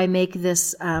 How do I make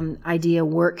this idea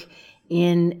work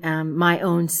in my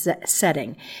own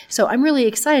setting? So I'm really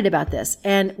excited about this.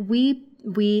 And we'll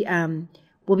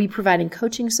be providing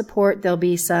coaching support. There'll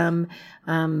be some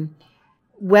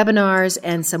webinars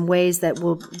and some ways that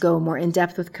we'll go more in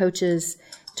depth with coaches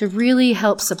to really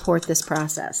help support this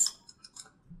process.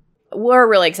 We're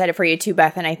really excited for you too,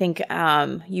 Beth. And I think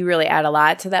you really add a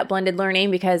lot to that blended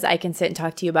learning because I can sit and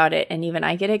talk to you about it. And even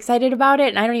I get excited about it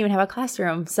and I don't even have a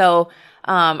classroom. So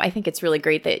I think it's really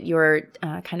great that you're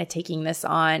kind of taking this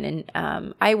on. And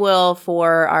I will,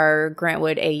 for our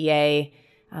Grantwood AEA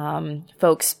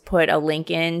folks, put a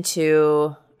link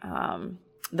into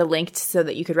the link so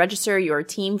that you could register your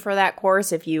team for that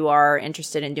course if you are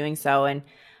interested in doing so. And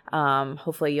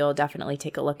hopefully you'll definitely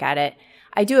take a look at it.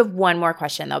 I do have one more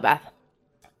question though, Beth.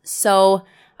 So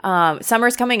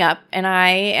summer's coming up and I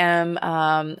am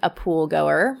a pool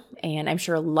goer, and I'm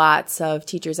sure lots of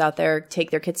teachers out there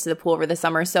take their kids to the pool over the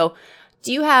summer. So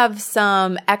do you have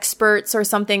some experts or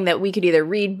something that we could either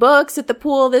read books at the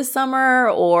pool this summer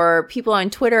or people on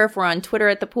Twitter, if we're on Twitter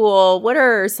at the pool? What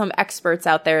are some experts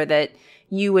out there that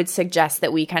you would suggest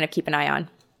that we kind of keep an eye on?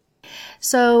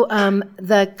 So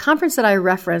the conference that I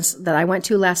referenced that I went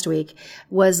to last week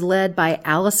was led by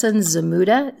Allison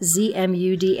Zamuda,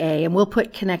 Z-M-U-D-A, and we'll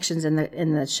put connections in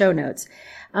the show notes.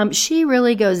 She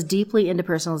really goes deeply into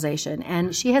personalization,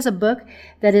 and she has a book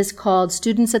that is called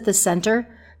Students at the Center,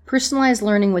 Personalized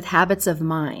Learning with Habits of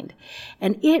Mind.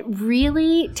 And it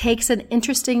really takes an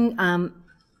interesting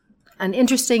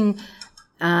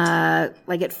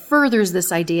it furthers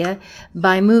this idea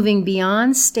by moving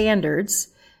beyond standards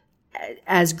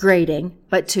as grading,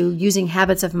 but to using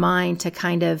habits of mind to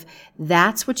kind of,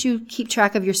 that's what you keep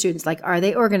track of your students. Like, are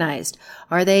they organized?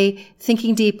 Are they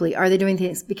thinking deeply? Are they doing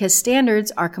things? Because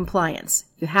standards are compliance.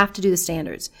 You have to do the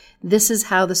standards. This is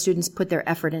how the students put their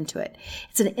effort into it.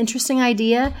 It's an interesting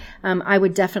idea. I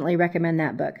would definitely recommend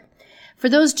that book. For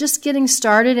those just getting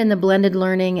started in the blended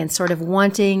learning and sort of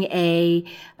wanting a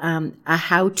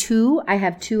how-to, I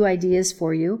have 2 ideas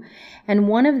for you. And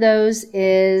one of those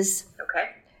is,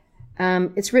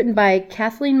 it's written by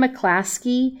Kathleen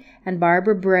McClaskey and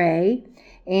Barbara Bray,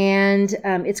 and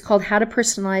it's called How to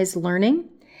Personalize Learning.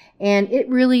 And it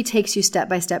really takes you step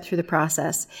by step through the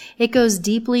process. It goes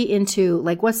deeply into,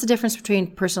 like, what's the difference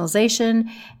between personalization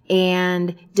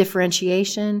and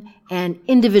differentiation and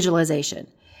individualization?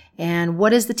 And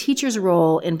what is the teacher's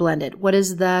role in blended? What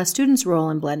is the student's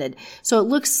role in blended? So it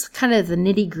looks kind of the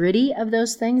nitty gritty of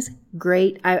those things.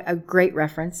 A great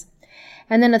reference.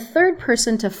 And then a third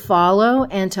person to follow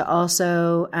and to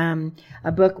also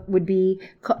a book would be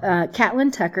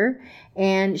Catlin Tucker.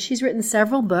 And she's written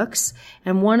several books.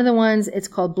 And one of the ones, it's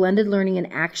called Blended Learning in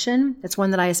Action. That's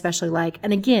one that I especially like.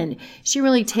 And again, she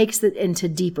really takes it into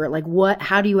deeper, like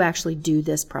how do you actually do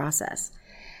this process?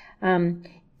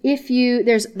 There's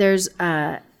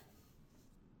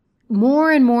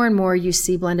more and more and more you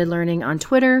see blended learning on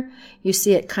Twitter. You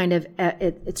see it kind of,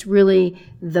 it's really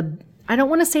I don't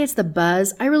want to say it's the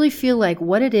buzz. I really feel like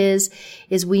what it is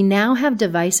we now have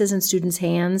devices in students'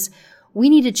 hands. We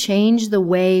need to change the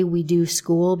way we do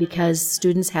school because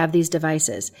students have these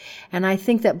devices. And I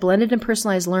think that blended and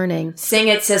personalized learning. Sing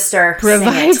it, sister.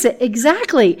 Provides it.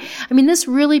 Exactly. I mean, this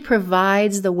really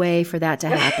provides the way for that to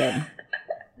happen.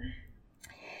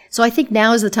 So I think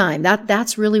now is the time.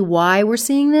 That's really why we're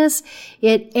seeing this.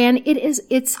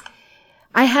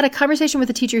 I had a conversation with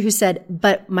a teacher who said,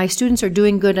 but my students are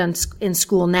doing good in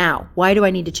school now. Why do I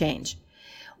need to change?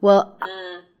 Well,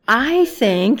 I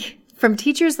think from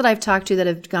teachers that I've talked to that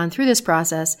have gone through this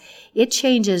process, it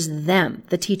changes them,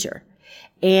 the teacher.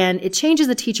 And it changes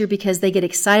the teacher because they get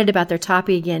excited about their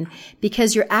topic again,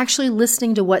 because you're actually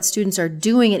listening to what students are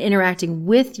doing and interacting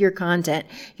with your content.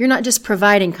 You're not just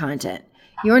providing content.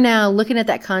 You're now looking at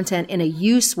that content in a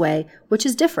use way, which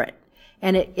is different.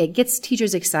 And it gets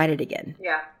teachers excited again.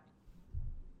 Yeah.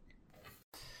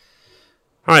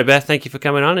 All right, Beth, thank you for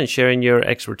coming on and sharing your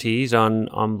expertise on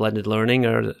blended learning.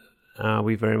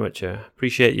 We very much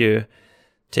appreciate you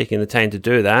taking the time to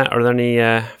do that. Are there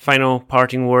any final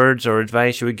parting words or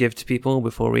advice you would give to people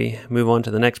before we move on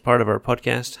to the next part of our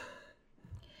podcast?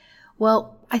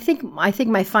 Well, I think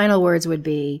my final words would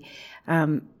be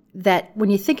that when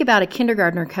you think about a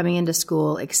kindergartner coming into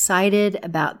school excited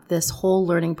about this whole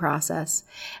learning process,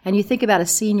 and you think about a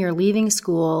senior leaving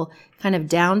school kind of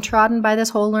downtrodden by this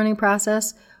whole learning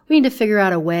process, we need to figure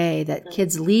out a way that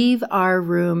kids leave our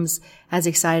rooms as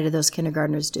excited as those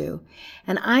kindergartners do.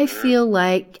 And I feel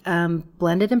like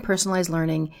blended and personalized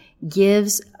learning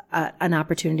gives an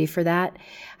opportunity for that.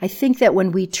 I think that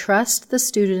when we trust the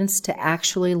students to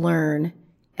actually learn,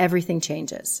 everything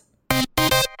changes.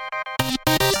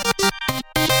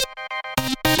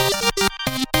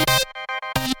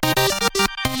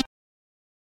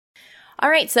 All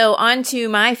right, so on to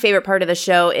my favorite part of the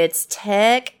show. It's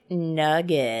Tech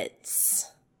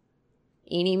Nuggets.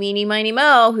 Eeny, meeny, miny,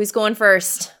 mo. Who's going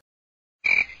first?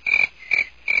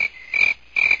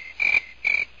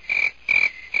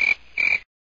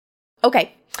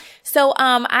 Okay, so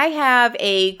I have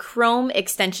a Chrome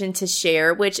extension to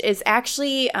share, which is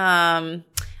actually, I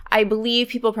believe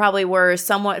people probably were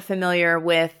somewhat familiar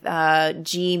with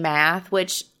Gmath,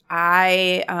 which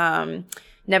I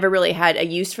never really had a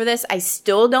use for this. I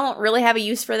still don't really have a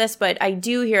use for this, but I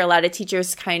do hear a lot of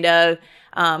teachers kind of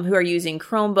who are using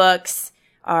Chromebooks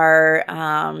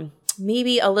are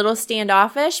maybe a little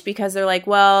standoffish because they're like,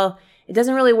 well, it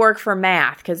doesn't really work for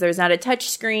math because there's not a touch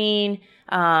screen.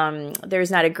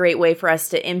 There's not a great way for us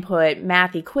to input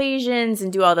math equations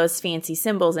and do all those fancy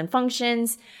symbols and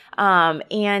functions.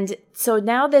 And so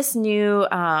now this new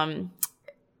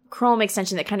Chrome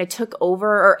extension that kind of took over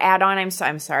or add-on,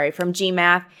 I'm sorry, from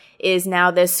Gmath is now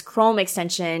this Chrome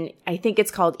extension. I think it's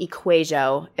called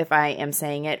Equajo, if I am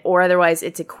saying it, or otherwise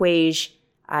it's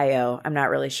Equage.io. I'm not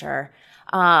really sure.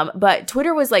 But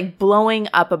Twitter was like blowing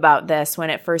up about this when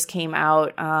it first came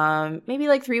out, maybe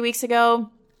like 3 weeks ago.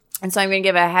 And so I'm going to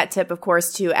give a hat tip, of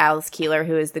course, to Alice Keeler,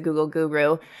 who is the Google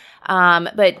guru.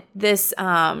 But this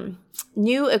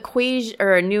new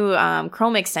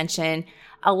Chrome extension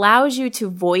allows you to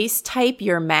voice type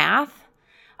your math.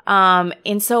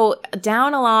 And so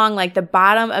down along like the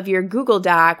bottom of your Google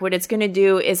Doc, what it's going to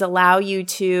do is allow you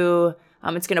to,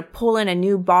 it's going to pull in a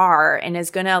new bar and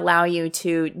is going to allow you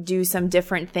to do some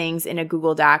different things in a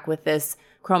Google Doc with this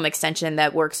Chrome extension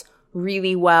that works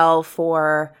really well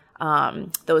for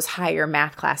those higher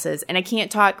math classes. And I can't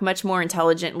talk much more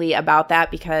intelligently about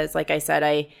that because, like I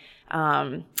said,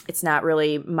 it's not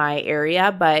really my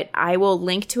area, but I will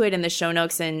link to it in the show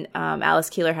notes. And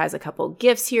Alice Keeler has a couple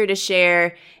gifts here to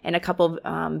share and a couple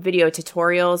video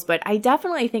tutorials. But I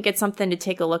definitely think it's something to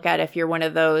take a look at if you're one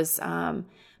of those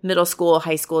middle school,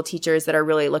 high school teachers that are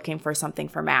really looking for something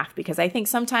for math, because I think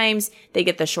sometimes they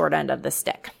get the short end of the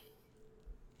stick.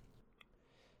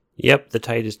 Yep, the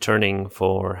tide is turning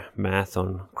for math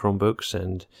on Chromebooks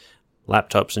and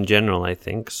laptops in general, I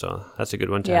think. So that's a good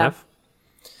one to have.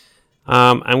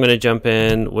 I'm going to jump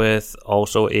in with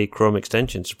also a Chrome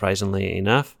extension, surprisingly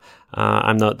enough.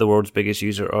 I'm not the world's biggest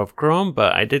user of Chrome,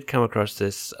 but I did come across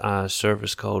this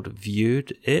service called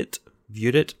Viewed It,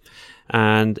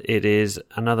 and it is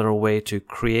another way to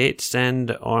create,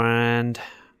 send, and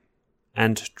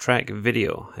track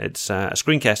video. It's a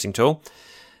screencasting tool.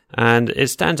 And it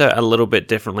stands out a little bit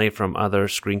differently from other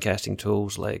screencasting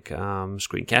tools like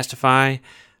Screencastify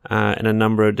in a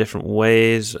number of different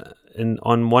ways. And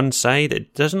on one side,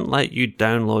 it doesn't let you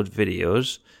download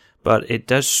videos, but it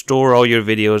does store all your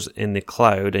videos in the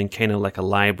cloud and kind of like a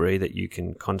library that you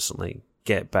can constantly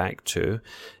get back to.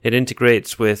 It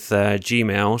integrates with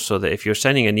Gmail so that if you're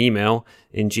sending an email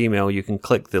in Gmail, you can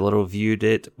click the little Viewed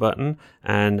It button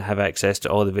and have access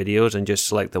to all the videos and just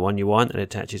select the one you want and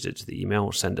attaches it to the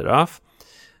email, send it off.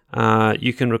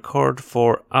 You can record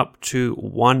for up to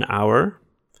 1 hour,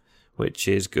 which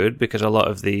is good because a lot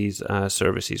of these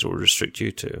services will restrict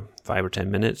you to 5 or 10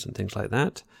 minutes and things like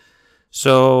that.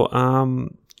 So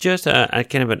just a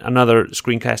kind of another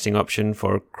screencasting option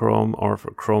for Chrome or for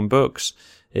Chromebooks.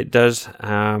 It does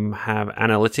have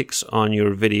analytics on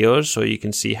your videos, so you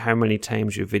can see how many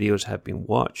times your videos have been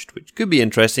watched, which could be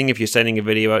interesting if you're sending a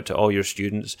video out to all your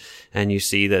students and you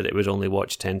see that it was only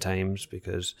watched 10 times,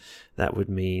 because that would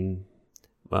mean,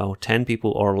 well, 10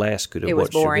 people or less could have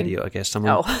watched your video. I guess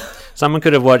someone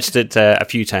could have watched it a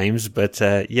few times, but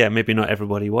yeah, maybe not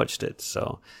everybody watched it.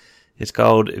 So it's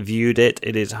called Viewed It.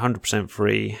 It is 100%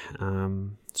 free,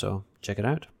 so check it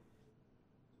out.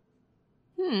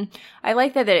 I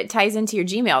like that it ties into your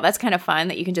Gmail. That's kind of fun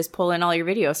that you can just pull in all your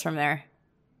videos from there.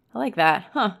 I like that.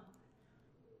 Huh.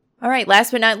 All right,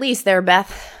 last but not least there,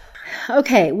 Beth.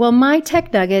 Okay, well, my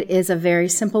tech nugget is a very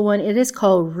simple one. It is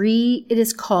called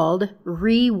Rewordify,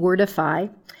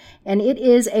 and it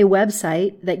is a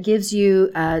website that gives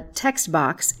you a text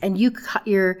box, and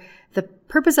the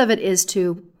purpose of it is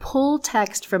to pull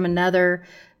text from another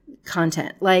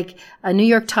content, like a New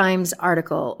York Times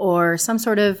article or some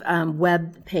sort of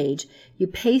web page. You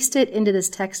paste it into this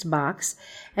text box,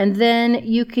 and then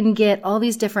you can get all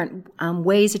these different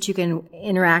ways that you can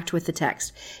interact with the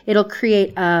text. It'll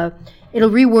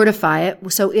rewordify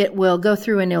it, so it will go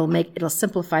through and it'll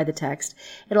simplify the text.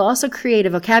 It'll also create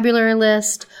a vocabulary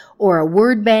list or a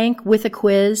word bank with a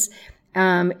quiz.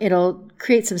 It'll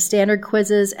create some standard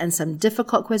quizzes and some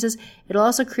difficult quizzes. It'll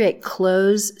also create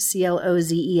cloze,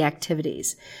 CLOZE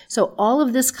activities. So all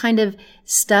of this kind of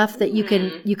stuff that you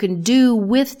can do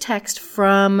with text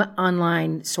from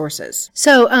online sources.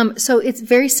 So it's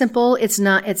very simple. It's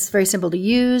very simple to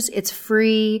use. It's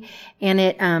free, and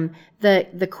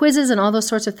the quizzes and all those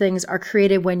sorts of things are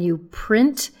created when you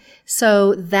print.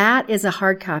 So that is a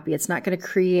hard copy. It's not going to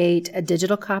create a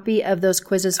digital copy of those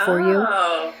quizzes for you,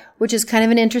 which is kind of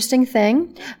an interesting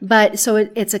thing. But so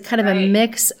it's a kind of a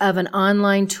mix of an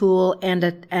online tool and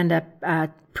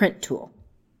a print tool.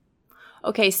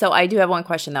 Okay, so I do have one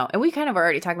question though, and we kind of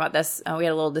already talked about this. We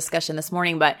had a little discussion this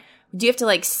morning, but do you have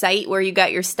to cite where you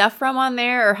got your stuff from on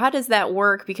there, or how does that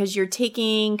work? Because you're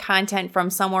taking content from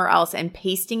somewhere else and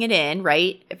pasting it in,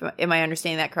 right? Am I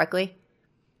understanding that correctly?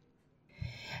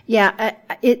 Yeah,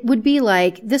 this would be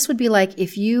like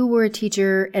if you were a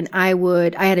teacher and I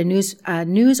had a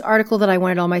news article that I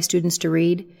wanted all my students to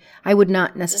read. I would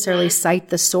not necessarily cite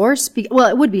the source. It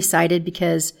would be cited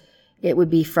because it would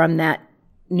be from that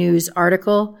news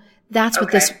article. That's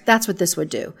what this would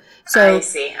do. So I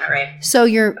see. All right. So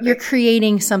you're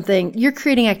creating something. You're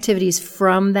creating activities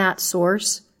from that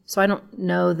source. So I don't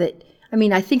know that. I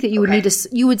mean, I think that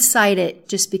you would cite it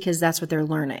just because that's what they're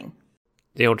learning.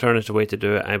 The alternative way to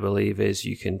do it, I believe, is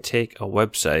you can take a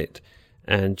website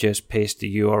and just paste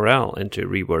the URL into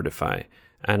Rewordify,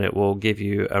 and it will give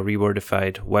you a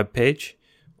Rewordified web page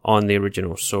on the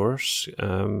original source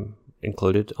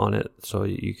included on it, so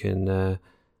you can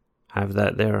have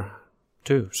that there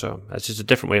too. So that's just a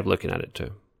different way of looking at it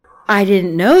too. I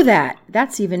didn't know that.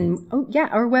 That's even,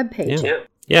 our webpage.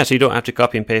 Yeah, so you don't have to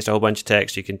copy and paste a whole bunch of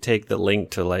text. You can take the link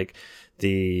to like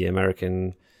the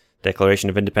American Declaration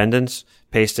of Independence,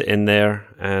 paste it in there,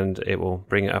 and it will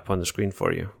bring it up on the screen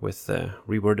for you with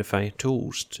Rewordify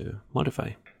tools to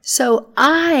modify. So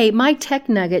my tech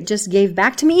nugget just gave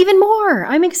back to me even more.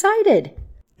 I'm excited.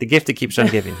 The gift that keeps on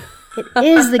giving. It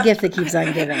is the gift that keeps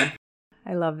on giving.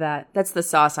 I love that. That's the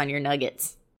sauce on your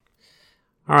nuggets.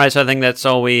 All right, so I think that's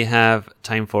all we have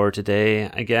time for today.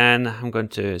 Again, I'm going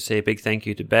to say a big thank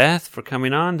you to Beth for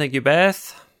coming on. Thank you,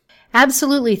 Beth.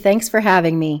 Absolutely. Thanks for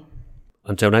having me.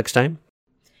 Until next time.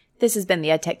 This has been the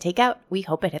EdTech Takeout. We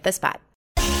hope it hit the spot.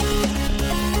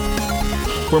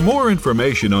 For more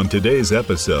information on today's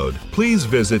episode, please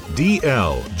visit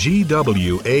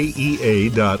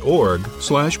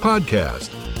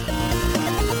dlgwaea.org/podcast.